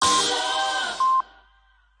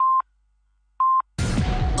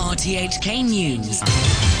RTHK News.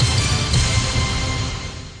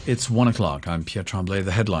 It's 1 o'clock. I'm Pierre Tremblay.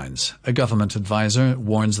 The headlines. A government advisor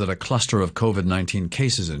warns that a cluster of COVID-19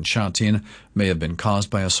 cases in Shatin may have been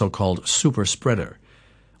caused by a so-called super spreader.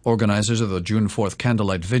 Organizers of the June 4th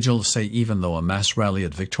Candlelight Vigil say even though a mass rally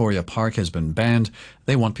at Victoria Park has been banned,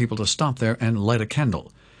 they want people to stop there and light a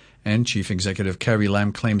candle. And Chief Executive Carrie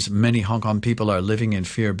Lam claims many Hong Kong people are living in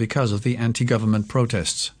fear because of the anti-government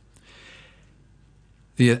protests.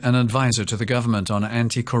 An advisor to the government on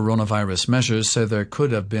anti-coronavirus measures said there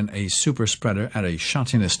could have been a super spreader at a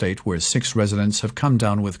Shatin estate where 6 residents have come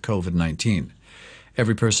down with COVID-19.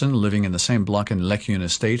 Every person living in the same block in Lek Yuen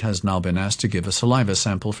Estate has now been asked to give a saliva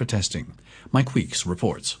sample for testing. Mike Weeks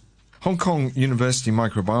reports. Hong Kong University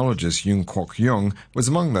microbiologist Yuen Kwok Yung was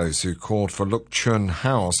among those who called for Luk Chun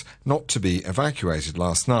House not to be evacuated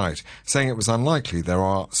last night, saying it was unlikely there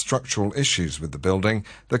are structural issues with the building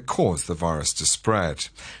that caused the virus to spread.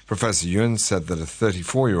 Professor Yuen said that a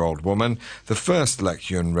 34-year-old woman, the first Lek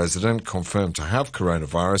Yuen resident confirmed to have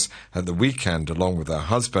coronavirus at the weekend along with her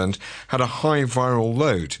husband, had a high viral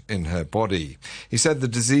load in her body. He said the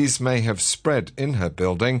disease may have spread in her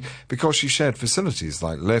building because she shared facilities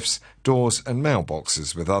like lifts, doors and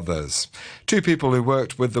mailboxes with others. 2 people who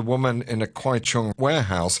worked with the woman in a Kwai Chung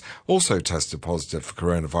warehouse also tested positive for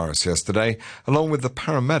coronavirus yesterday, along with the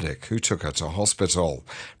paramedic who took her to hospital.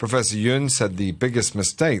 Professor Yuen said the biggest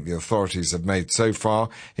mistake the authorities have made so far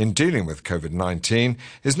in dealing with COVID-19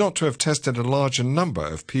 is not to have tested a larger number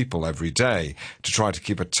of people every day to try to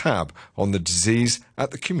keep a tab on the disease at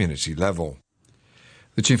the community level.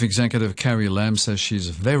 The Chief Executive, Carrie Lam, says she's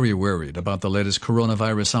very worried about the latest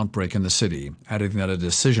coronavirus outbreak in the city, adding that a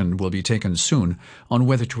decision will be taken soon on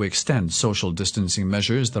whether to extend social distancing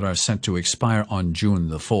measures that are set to expire on June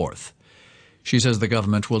the 4th. She says the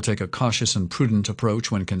government will take a cautious and prudent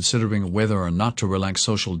approach when considering whether or not to relax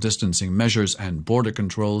social distancing measures and border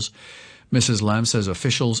controls. Mrs. Lam says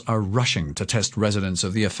officials are rushing to test residents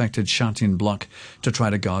of the affected Shatin block to try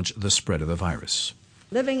to gauge the spread of the virus.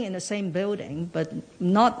 Living in the same building but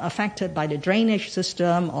not affected by the drainage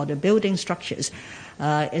system or the building structures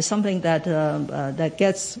is something that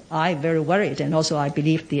gets I very worried, and also I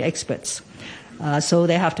believe the experts. So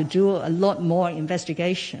they have to do a lot more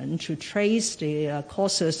investigation to trace the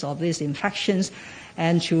causes of these infections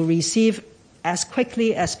and to receive as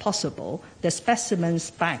quickly as possible the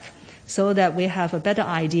specimens back so that we have a better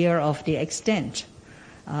idea of the extent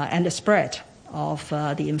and the spread of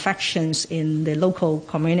the infections in the local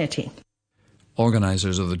community.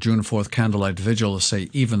 Organizers of the June 4th Candlelight Vigil say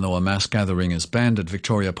even though a mass gathering is banned at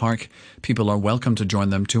Victoria Park, people are welcome to join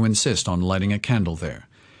them to insist on lighting a candle there.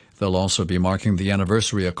 They'll also be marking the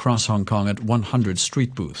anniversary across Hong Kong at 100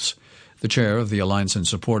 street booths. The chair of the Alliance in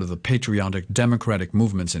Support of the Patriotic Democratic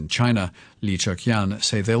Movements in China, Lee Chuk-yan,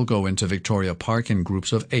 say they'll go into Victoria Park in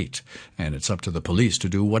groups of 8, and it's up to the police to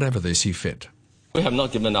do whatever they see fit. We have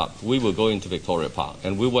not given up. We will go into Victoria Park,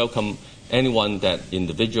 and we welcome anyone that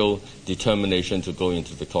individual determination to go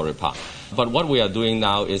into Victoria Park. But what we are doing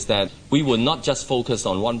now is that we will not just focus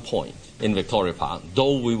on one point in Victoria Park,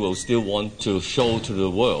 though we will still want to show to the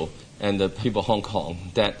world and the people of Hong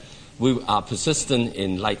Kong that we are persistent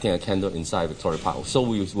in lighting a candle inside Victoria Park. So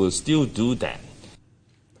we will still do that.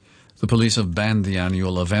 The police have banned the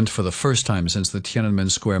annual event for the first time since the Tiananmen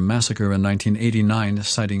Square massacre in 1989,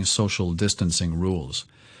 citing social distancing rules.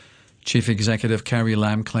 Chief Executive Carrie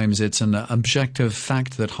Lam claims it's an objective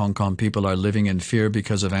fact that Hong Kong people are living in fear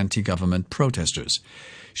because of anti-government protesters.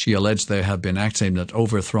 She alleged they have been acting at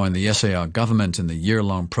overthrowing the SAR government in the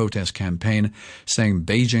year-long protest campaign, saying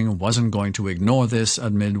Beijing wasn't going to ignore this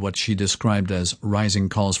amid what she described as rising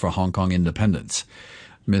calls for Hong Kong independence.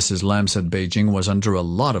 Mrs. Lam said Beijing was under a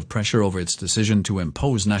lot of pressure over its decision to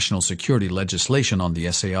impose national security legislation on the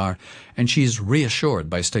SAR, and she's reassured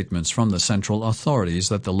by statements from the central authorities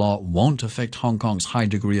that the law won't affect Hong Kong's high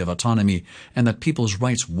degree of autonomy and that people's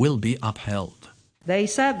rights will be upheld. They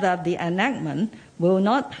said that the enactment will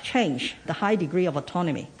not change the high degree of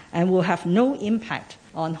autonomy and will have no impact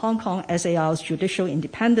on Hong Kong SAR's judicial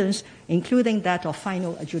independence, including that of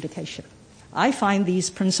final adjudication. I find these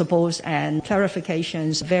principles and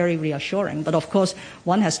clarifications very reassuring, but of course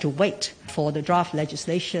one has to wait for the draft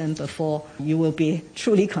legislation before you will be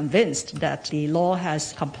truly convinced that the law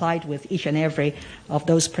has complied with each and every of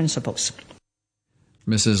those principles.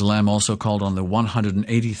 Mrs. Lam also called on the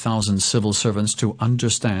 180,000 civil servants to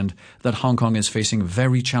understand that Hong Kong is facing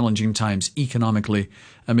very challenging times economically,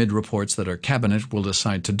 amid reports that her cabinet will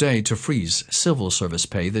decide today to freeze civil service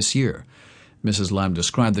pay this year. Mrs. Lam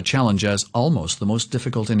described the challenge as almost the most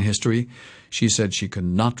difficult in history. She said she could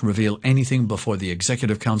not reveal anything before the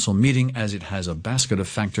Executive Council meeting as it has a basket of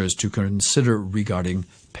factors to consider regarding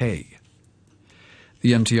pay.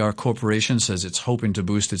 The MTR Corporation says it's hoping to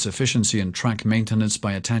boost its efficiency in track maintenance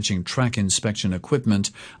by attaching track inspection equipment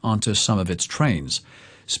onto some of its trains.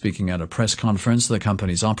 Speaking at a press conference, the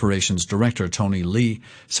company's operations director, Tony Lee,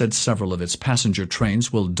 said several of its passenger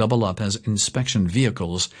trains will double up as inspection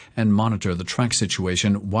vehicles and monitor the track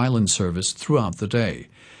situation while in service throughout the day.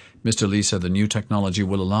 Mr. Lee said the new technology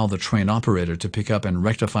will allow the train operator to pick up and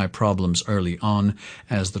rectify problems early on,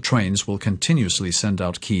 as the trains will continuously send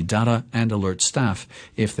out key data and alert staff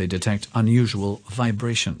if they detect unusual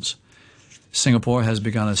vibrations. Singapore has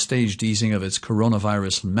begun a staged easing of its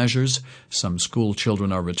coronavirus measures. Some school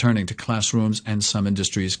children are returning to classrooms and some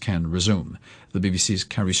industries can resume. The BBC's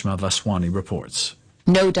Karishma Vaswani reports.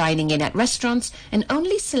 No dining in at restaurants and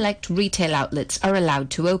only select retail outlets are allowed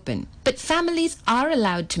to open. But families are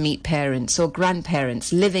allowed to meet parents or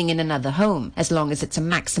grandparents living in another home, as long as it's a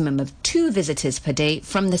maximum of 2 visitors per day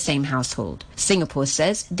from the same household. Singapore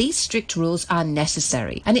says these strict rules are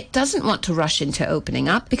necessary, and it doesn't want to rush into opening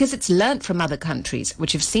up because it's learnt from other countries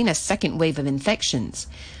which have seen a second wave of infections.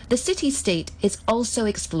 The city-state is also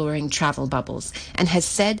exploring travel bubbles and has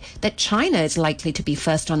said that China is likely to be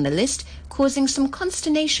first on the list, causing some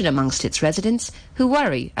consternation amongst its residents who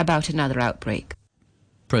worry about another outbreak.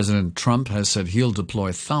 President Trump has said he'll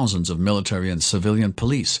deploy thousands of military and civilian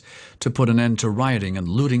police to put an end to rioting and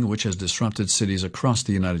looting which has disrupted cities across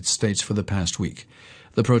the United States for the past week.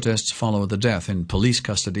 The protests follow the death in police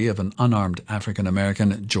custody of an unarmed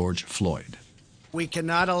African-American, George Floyd. We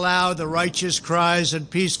cannot allow the righteous cries of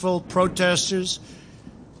peaceful protesters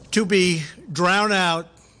to be drowned out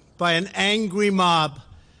by an angry mob.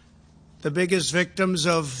 The biggest victims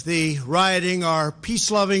of the rioting are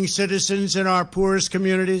peace-loving citizens in our poorest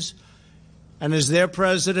communities. And as their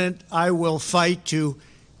president, I will fight to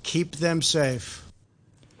keep them safe.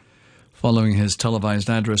 Following his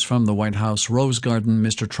televised address from the White House Rose Garden,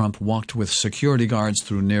 Mr. Trump walked with security guards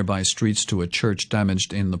through nearby streets to a church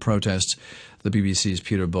damaged in the protests. The BBC's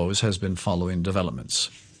Peter Bowes has been following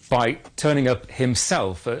developments. By turning up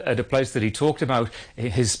himself at a place that he talked about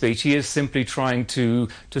in his speech, he is simply trying to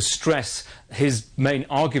stress his main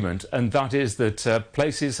argument, and that is that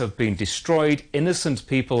places have been destroyed, innocent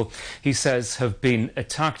people, he says, have been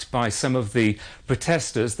attacked by some of the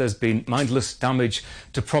protesters. There's been mindless damage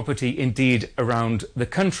to property, indeed, around the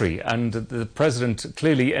country. And the president,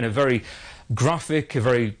 clearly in a very graphic, a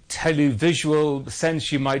very televisual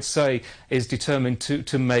sense, you might say, is determined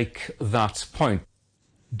to make that point.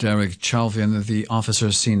 Derek Chauvin, the officer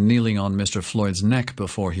seen kneeling on Mr. Floyd's neck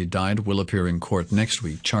before he died, will appear in court next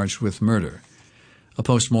week, charged with murder. A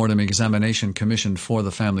post-mortem examination commissioned for the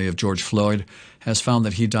family of George Floyd has found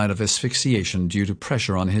that he died of asphyxiation due to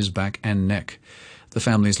pressure on his back and neck. The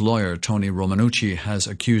family's lawyer, Tony Romanucci, has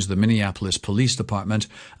accused the Minneapolis Police Department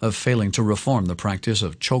of failing to reform the practice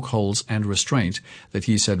of chokeholds and restraint that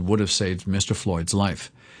he said would have saved Mr. Floyd's life.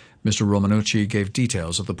 Mr. Romanucci gave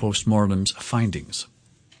details of the post-mortem's findings.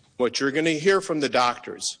 What you're going to hear from the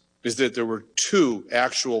doctors is that there were 2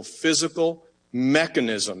 actual physical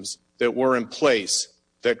mechanisms that were in place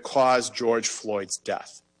that caused George Floyd's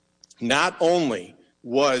death. Not only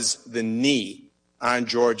was the knee on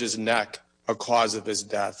George's neck a cause of his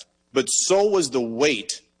death, but so was the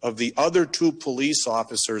weight of the other 2 police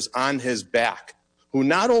officers on his back, who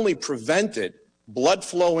not only prevented blood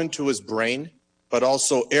flow into his brain, but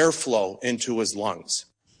also airflow into his lungs.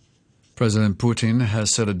 President Putin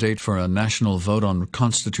has set a date for a national vote on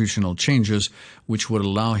constitutional changes, which would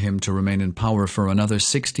allow him to remain in power for another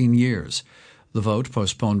 16 years. The vote,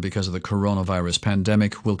 postponed because of the coronavirus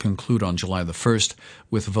pandemic, will conclude on July the 1st,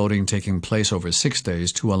 with voting taking place over 6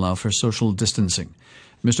 days to allow for social distancing.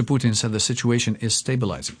 Mr. Putin said the situation is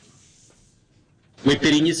stabilizing.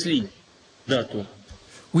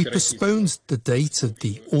 We postponed the date of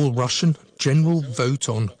the all-Russian general vote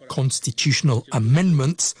on constitutional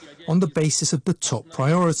amendments on the basis of the top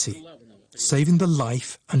priority, saving the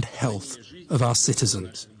life and health of our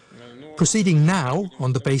citizens. Proceeding now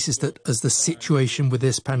on the basis that as the situation with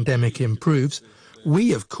this pandemic improves,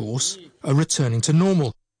 we, of course, are returning to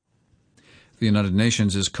normal. The United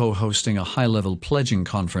Nations is co-hosting a high-level pledging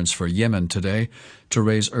conference for Yemen today to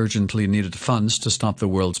raise urgently needed funds to stop the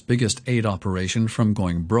world's biggest aid operation from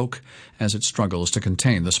going broke as it struggles to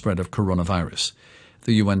contain the spread of coronavirus.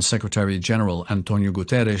 The UN Secretary-General Antonio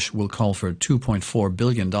Guterres will call for $2.4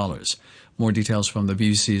 billion. More details from the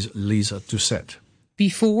BBC's Lisa Doucette.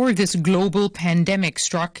 Before this global pandemic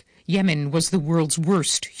struck, Yemen was the world's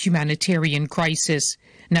worst humanitarian crisis.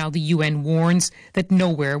 Now the UN warns that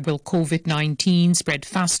nowhere will COVID-19 spread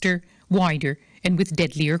faster, wider, and with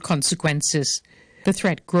deadlier consequences. The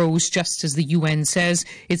threat grows just as the UN says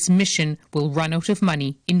its mission will run out of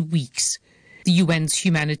money in weeks. The UN's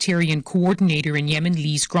humanitarian coordinator in Yemen,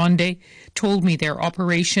 Lise Grande, told me their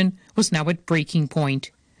operation was now at breaking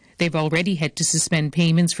point. They've already had to suspend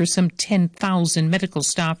payments for some 10,000 medical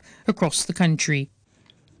staff across the country.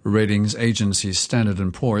 Ratings agency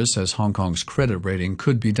Standard & Poor's says Hong Kong's credit rating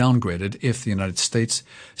could be downgraded if the United States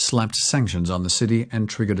slapped sanctions on the city and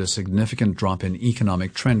triggered a significant drop in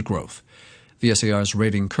economic trend growth. The SAR's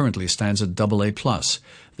rating currently stands at AA+,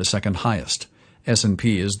 the second highest.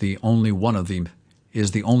 S&P is the only one of the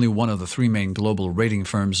three main global rating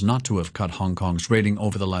firms not to have cut Hong Kong's rating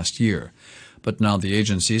over the last year. But now the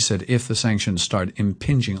agency said if the sanctions start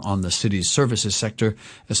impinging on the city's services sector,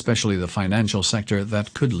 especially the financial sector,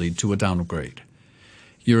 that could lead to a downgrade.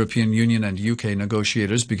 European Union and UK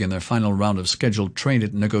negotiators begin their final round of scheduled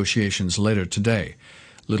trade negotiations later today.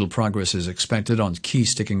 Little progress is expected on key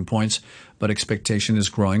sticking points, but expectation is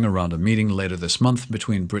growing around a meeting later this month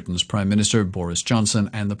between Britain's Prime Minister Boris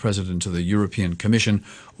Johnson and the President of the European Commission,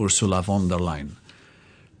 Ursula von der Leyen.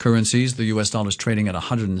 Currencies, the US dollar is trading at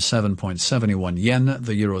 107.71 yen,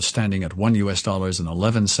 the euro standing at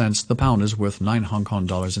 $1.11, the pound is worth 9 Hong Kong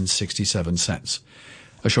dollars and 67 cents.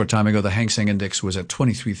 A short time ago, the Hang Seng Index was at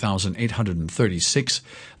 23,836.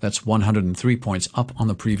 That's 103 points up on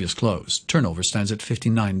the previous close. Turnover stands at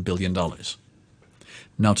 $59 billion.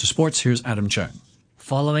 Now to sports, here's Adam Chung.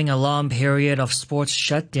 Following a long period of sports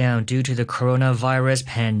shutdown due to the coronavirus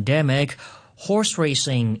pandemic, horse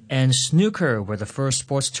racing and snooker were the first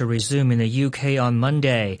sports to resume in the UK on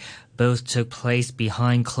Monday. Both took place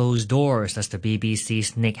behind closed doors, as the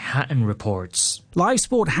BBC's Nick Hatton reports. Live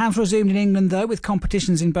sport has resumed in England, though, with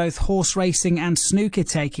competitions in both horse racing and snooker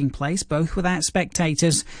taking place, both without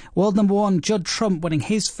spectators. World number one Judd Trump winning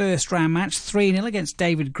his first round match 3-0 against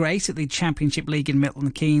David Grace at the Championship League in Milton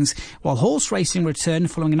Keynes, while horse racing returned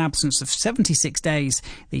following an absence of 76 days.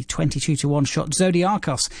 The 22-1 shot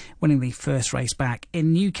Zodiacos winning the first race back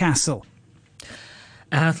in Newcastle.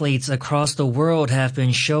 Athletes across the world have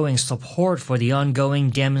been showing support for the ongoing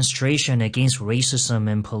demonstration against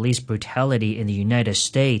racism and police brutality in the United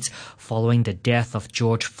States following the death of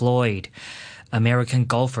George Floyd. American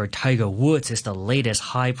golfer Tiger Woods is the latest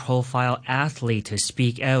high-profile athlete to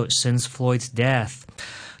speak out since Floyd's death.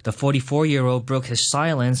 The 44-year-old broke his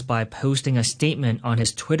silence by posting a statement on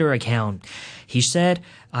his Twitter account. He said,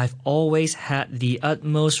 "I've always had the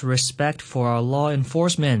utmost respect for our law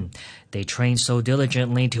enforcement. They train so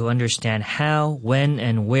diligently to understand how, when,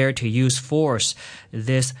 and where to use force.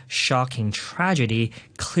 This shocking tragedy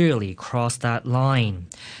clearly crossed that line."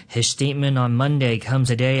 His statement on Monday comes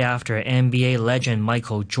a day after NBA legend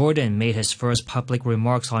Michael Jordan made his first public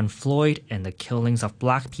remarks on Floyd and the killings of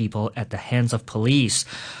black people at the hands of police.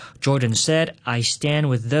 Jordan said, "I stand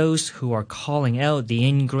with those who are calling out the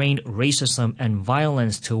ingrained racism and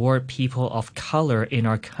violence toward people of color in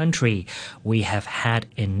our country. We have had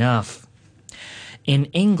enough." In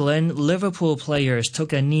England, Liverpool players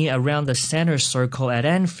took a knee around the centre circle at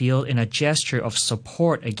Anfield in a gesture of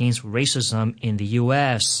support against racism in the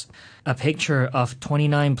US. A picture of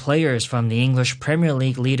 29 players from the English Premier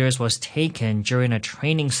League leaders was taken during a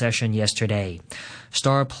training session yesterday.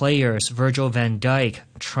 Star players Virgil van Dijk,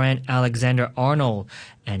 Trent Alexander-Arnold,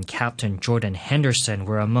 and captain Jordan Henderson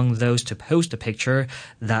were among those to post a picture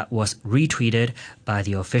that was retweeted by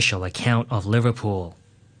the official account of Liverpool.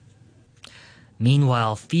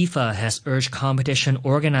 Meanwhile, FIFA has urged competition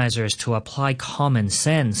organizers to apply common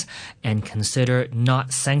sense and consider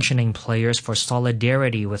not sanctioning players for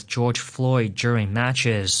solidarity with George Floyd during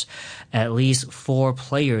matches. At least 4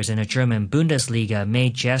 players in the German Bundesliga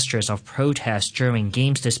made gestures of protest during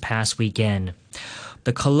games this past weekend.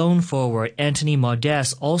 The Cologne forward Anthony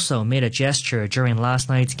Modeste also made a gesture during last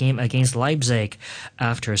night's game against Leipzig.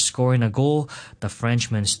 After scoring a goal, the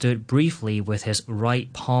Frenchman stood briefly with his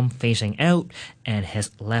right palm facing out and his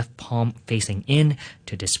left palm facing in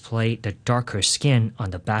to display the darker skin on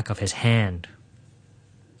the back of his hand.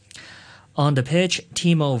 On the pitch,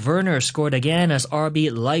 Timo Werner scored again as RB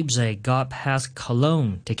Leipzig got past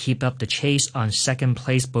Cologne to keep up the chase on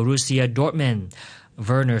second-place Borussia Dortmund.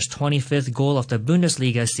 Werner's 25th goal of the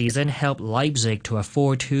Bundesliga season helped Leipzig to a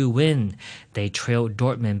 4-2 win. They trailed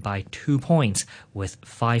Dortmund by 2 points with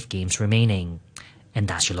 5 games remaining. And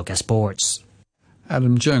that's your look at sports.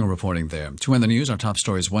 Adam Jung reporting there. To end the news, our top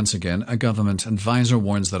stories once again. A government advisor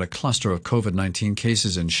warns that a cluster of COVID-19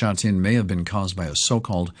 cases in Shatin may have been caused by a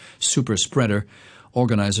so-called super spreader.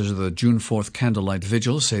 Organisers of the June 4th Candlelight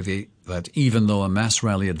Vigil say that even though a mass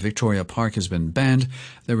rally at Victoria Park has been banned,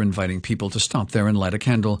 they're inviting people to stop there and light a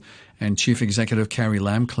candle. And Chief Executive Carrie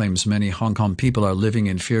Lam claims many Hong Kong people are living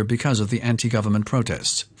in fear because of the anti-government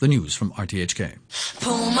protests. The news from RTHK.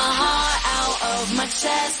 Pull my heart out of my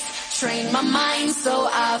chest, train my mind so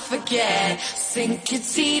I forget. Sink your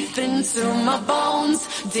teeth into my bones,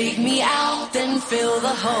 dig me out, then fill the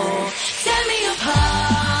hole. Tear me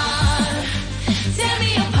apart, tear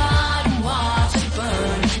me apart and watch it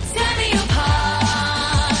burn. Tear me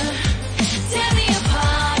apart, tear me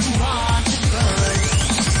apart and watch it burn.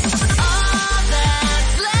 All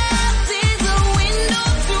that's left is a window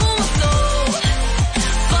to my soul.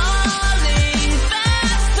 Falling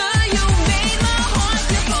faster, you made my heart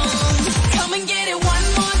your bones. Come and get it one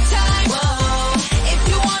more time. Whoa. If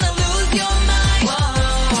you wanna lose your mind. Whoa.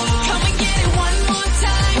 Come and get it one more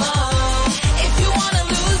time. Whoa. If you wanna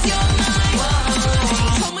lose your mind. Whoa.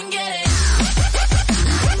 Come and get it.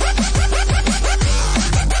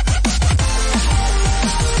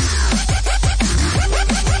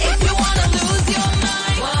 If you wanna lose your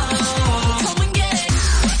mind. Whoa. Come and get it. If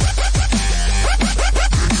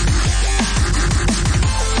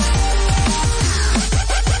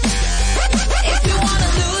you wanna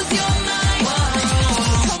lose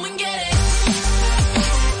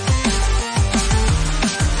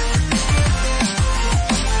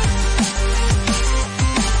your mind.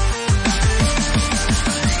 Whoa. Come and get it.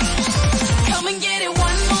 Come and get it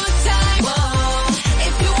one more time. Whoa.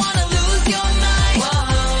 If you wanna lose your mind. Whoa.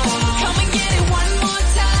 Come and get it one more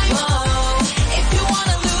time. Whoa. If you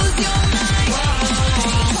wanna lose your mind. Whoa.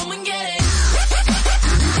 Come and get it.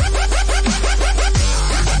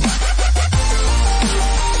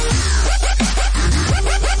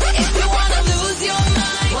 If you wanna lose your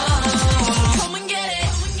mind. Whoa. Come and get it.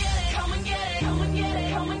 Come and get it. Come and get it.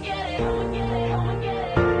 Come and get it. Come and get it. Come and get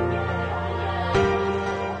it.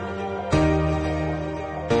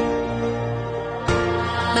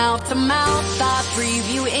 Mouth to mouth, I breathe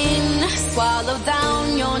you in. Swallow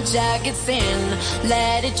down your jagged sin.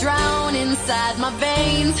 Let it drown inside my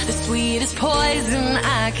veins. The sweetest poison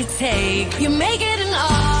I could take. You make it an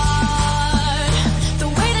art. The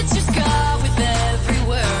way that you scar with every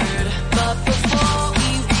word. But before we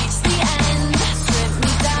reach the end, strip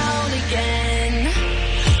me down again.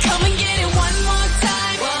 Come and get it one more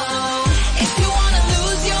time. Whoa. If you wanna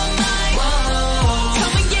lose your mind. Whoa.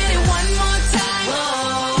 Come and get it one more time.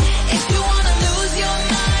 Whoa. If you wanna lose your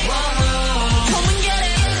mind. Whoa. Come and get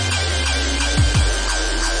it.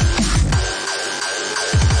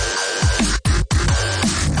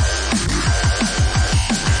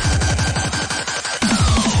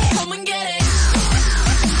 Come and get it.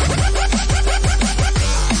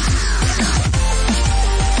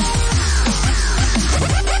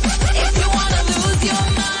 If you wanna lose your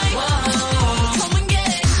mind. Whoa. Come and get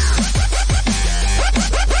it.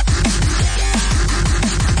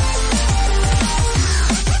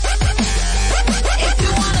 If you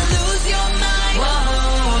wanna lose your mind. Whoa.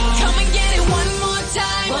 Come and get it one more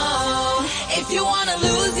time. Whoa. If you wanna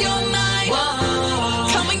lose your mind. Whoa.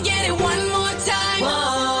 Come and get it one more time.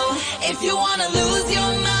 Whoa. If you wanna lose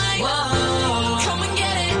your mind. Whoa. Come and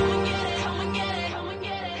get it. Come and get it. Come and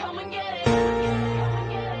get it. Come and get it.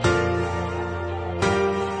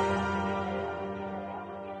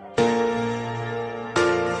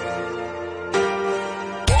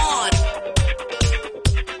 One,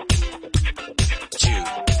 two,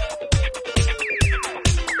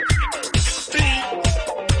 three.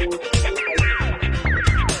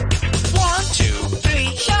 1, 2,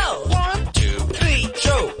 3, show. 1, 2, 3,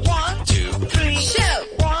 show. 1, 2, 3, show.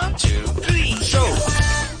 1, 2, 3, show.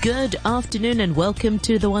 Good afternoon and welcome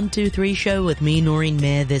to the 123 show with me, Noreen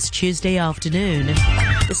Mayer, this Tuesday afternoon.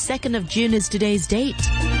 The 2nd of June is today's date.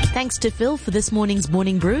 Thanks to Phil for this morning's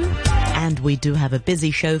morning brew. And we do have a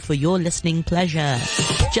busy show for your listening pleasure.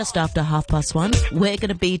 Just after 1:30, we're going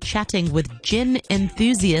to be chatting with gin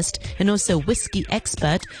enthusiast and also whiskey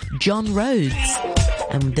expert John Rhodes.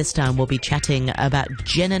 And this time we'll be chatting about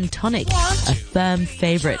gin and tonic, a firm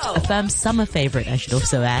summer favorite, I should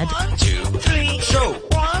also add. 1, 2, 3, show.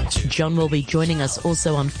 1, 2. John will be joining us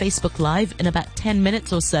also on Facebook Live in about 10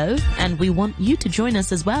 minutes or so, and we want you to join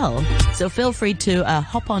us as well. So feel free to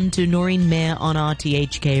hop on to Noreen Mayer on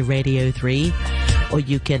RTHK Radio 3. or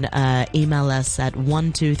you can email us at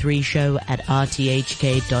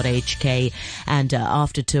 123show@rthk.hk. And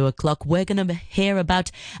after 2 o'clock, we're going to hear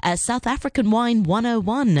about South African Wine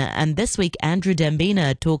 101. And this week, Andrew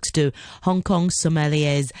Dembina talks to Hong Kong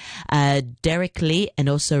sommeliers Derek Lee and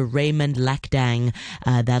also Raymond Lakdang.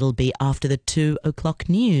 That'll be after the 2 o'clock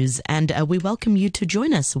news. And we welcome you to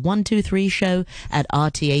join us.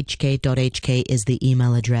 123show@rthk.hk is the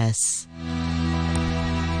email address.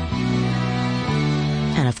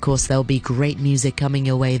 And of course, there'll be great music coming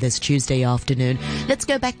your way this Tuesday afternoon. Let's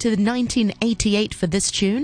go back to 1988 for this tune.